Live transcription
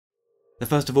The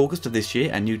 1st of August of this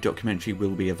year, a new documentary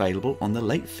will be available on the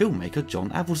late filmmaker John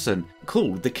Avildsen,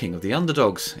 called The King of the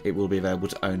Underdogs. It will be available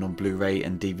to own on Blu-ray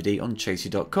and DVD on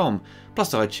Chasey.com,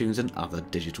 plus iTunes and other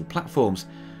digital platforms.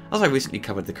 As I recently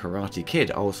covered The Karate Kid,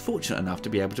 I was fortunate enough to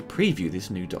be able to preview this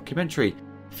new documentary.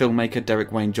 Filmmaker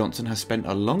Derek Wayne Johnson has spent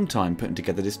a long time putting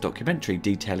together this documentary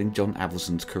detailing John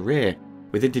Avildsen's career,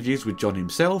 with interviews with John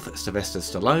himself, Sylvester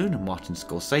Stallone, Martin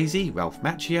Scorsese, Ralph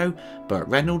Macchio, Burt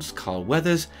Reynolds, Carl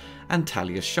Weathers and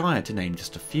Talia Shire, to name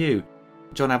just a few.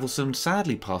 John Avildsen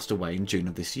sadly passed away in June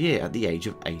of this year at the age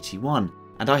of 81,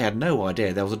 and I had no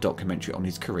idea there was a documentary on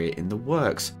his career in the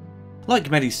works. Like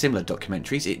many similar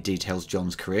documentaries, it details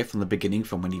John's career from the beginning,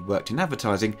 from when he worked in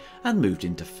advertising and moved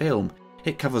into film.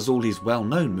 It covers all his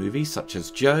well-known movies such as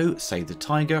Joe, Save the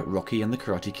Tiger, Rocky and the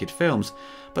Karate Kid films,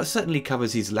 but certainly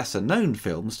covers his lesser-known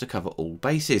films to cover all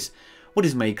bases. What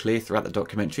is made clear throughout the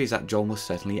documentary is that John was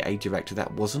certainly a director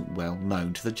that wasn't well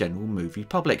known to the general movie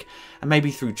public, and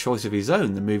maybe through choice of his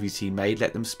own the movies he made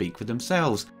let them speak for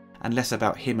themselves, and less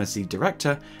about him as the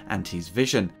director and his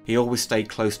vision. He always stayed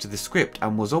close to the script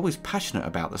and was always passionate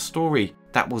about the story.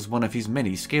 That was one of his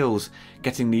many skills,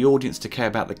 getting the audience to care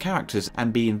about the characters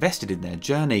and be invested in their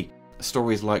journey.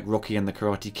 Stories like Rocky and the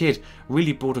Karate Kid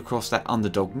really brought across that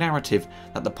underdog narrative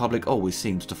that the public always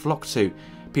seems to flock to.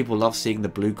 People love seeing the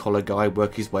blue-collar guy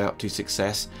work his way up to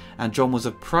success, and John was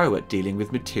a pro at dealing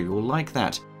with material like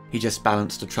that. He just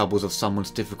balanced the troubles of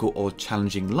someone's difficult or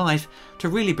challenging life to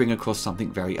really bring across something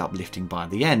very uplifting by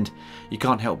the end. You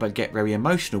can't help but get very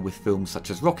emotional with films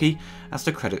such as Rocky as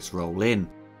the credits roll in.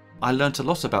 I learnt a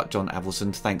lot about John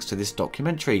Avildsen thanks to this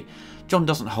documentary. John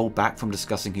doesn't hold back from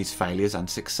discussing his failures and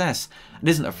success, and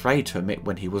isn't afraid to admit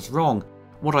when he was wrong.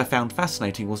 What I found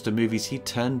fascinating was the movies he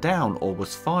turned down or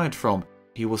was fired from.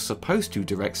 He was supposed to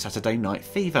direct Saturday Night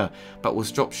Fever, but was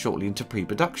dropped shortly into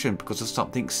pre-production because of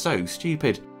something so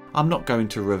stupid. I'm not going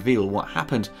to reveal what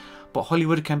happened, but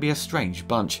Hollywood can be a strange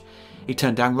bunch. He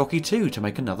turned down Rocky 2 to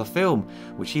make another film,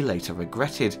 which he later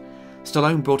regretted.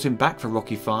 Stallone brought him back for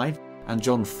Rocky 5, and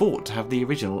John fought to have the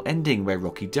original ending where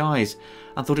Rocky dies,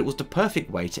 and thought it was the perfect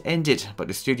way to end it, but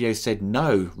the studio said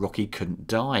no, Rocky couldn't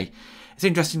die. It's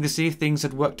interesting to see if things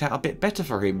had worked out a bit better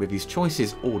for him with his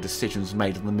choices or decisions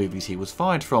made on the movies he was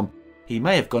fired from. He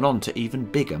may have gone on to even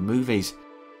bigger movies.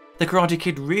 The Karate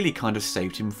Kid really kind of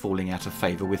saved him falling out of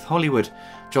favour with Hollywood.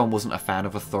 John wasn't a fan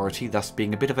of authority, thus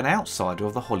being a bit of an outsider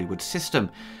of the Hollywood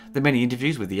system. The many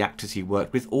interviews with the actors he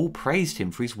worked with all praised him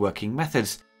for his working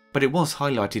methods, but it was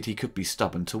highlighted he could be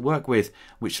stubborn to work with,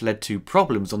 which led to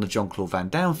problems on the Jean-Claude Van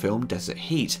Damme film Desert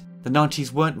Heat. The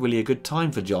 90s weren't really a good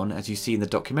time for John, as you see in the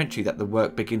documentary that the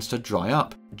work begins to dry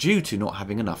up, due to not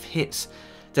having enough hits.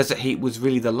 Desert Heat was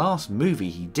really the last movie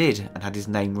he did, and had his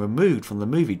name removed from the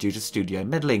movie due to studio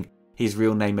meddling. His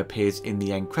real name appears in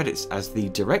the end credits as the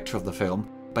director of the film,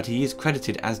 but he is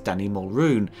credited as Danny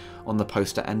Mulroon on the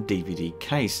poster and DVD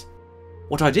case.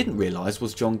 What I didn't realise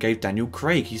was John gave Daniel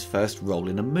Craig his first role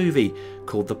in a movie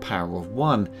called The Power of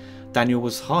One. Daniel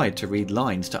was hired to read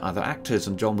lines to other actors,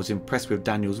 and John was impressed with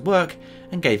Daniel's work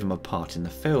and gave him a part in the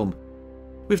film.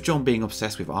 With John being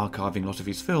obsessed with archiving a lot of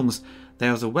his films,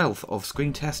 there is a wealth of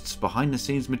screen tests, behind the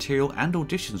scenes material and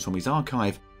auditions from his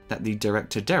archive that the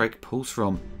director Derek pulls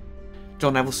from.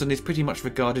 John Avildsen is pretty much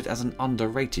regarded as an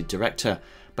underrated director,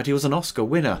 but he was an Oscar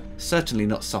winner, certainly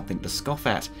not something to scoff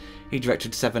at. He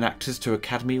directed 7 actors to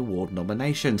Academy Award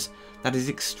nominations. That is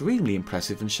extremely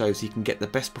impressive and shows he can get the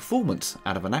best performance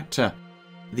out of an actor.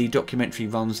 The documentary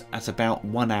runs at about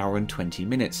 1 hour and 20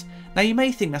 minutes. Now you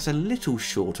may think that's a little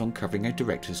short on covering a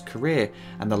director's career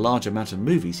and the large amount of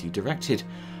movies he directed,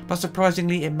 but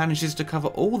surprisingly it manages to cover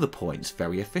all the points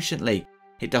very efficiently.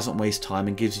 It doesn't waste time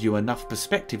and gives you enough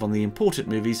perspective on the important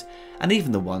movies and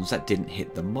even the ones that didn't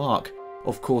hit the mark.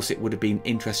 Of course, it would have been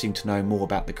interesting to know more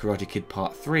about The Karate Kid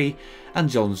Part 3 and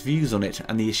John's views on it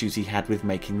and the issues he had with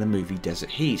making the movie Desert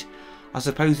Heat. I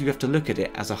suppose you have to look at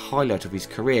it as a highlight of his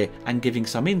career and giving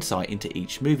some insight into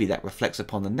each movie that reflects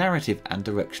upon the narrative and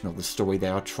direction of the story they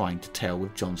are trying to tell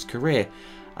with John's career,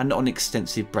 and not an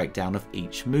extensive breakdown of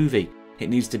each movie. It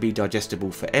needs to be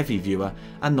digestible for every viewer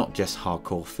and not just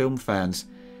hardcore film fans.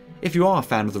 If you are a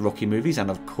fan of the Rocky movies and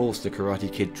of course the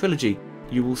Karate Kid trilogy,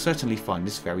 you will certainly find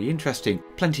this very interesting.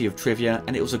 Plenty of trivia,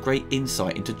 and it was a great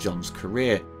insight into John's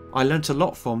career. I learnt a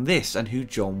lot from this and who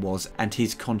John was and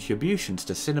his contributions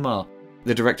to cinema.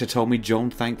 The director told me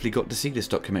John thankfully got to see this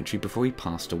documentary before he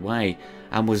passed away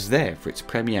and was there for its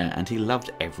premiere, and he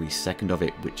loved every second of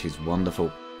it, which is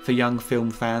wonderful. For young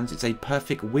film fans, it's a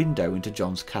perfect window into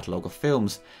John's catalogue of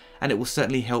films, and it will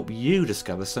certainly help you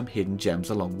discover some hidden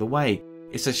gems along the way.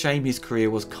 It's a shame his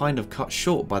career was kind of cut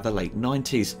short by the late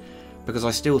 90s. because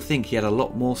I still think he had a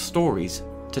lot more stories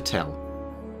to tell.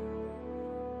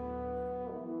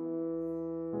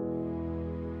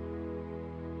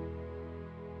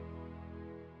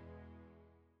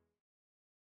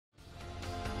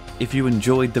 If you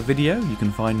enjoyed the video, you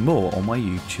can find more on my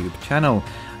YouTube channel,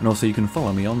 and also you can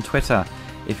follow me on Twitter.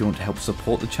 If you want to help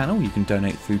support the channel, you can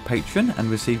donate through Patreon and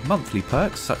receive monthly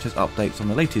perks such as updates on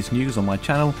the latest news on my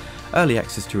channel, early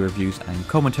access to reviews and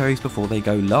commentaries before they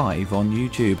go live on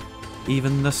YouTube.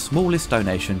 Even the smallest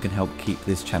donation can help keep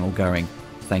this channel going.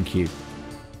 Thank you.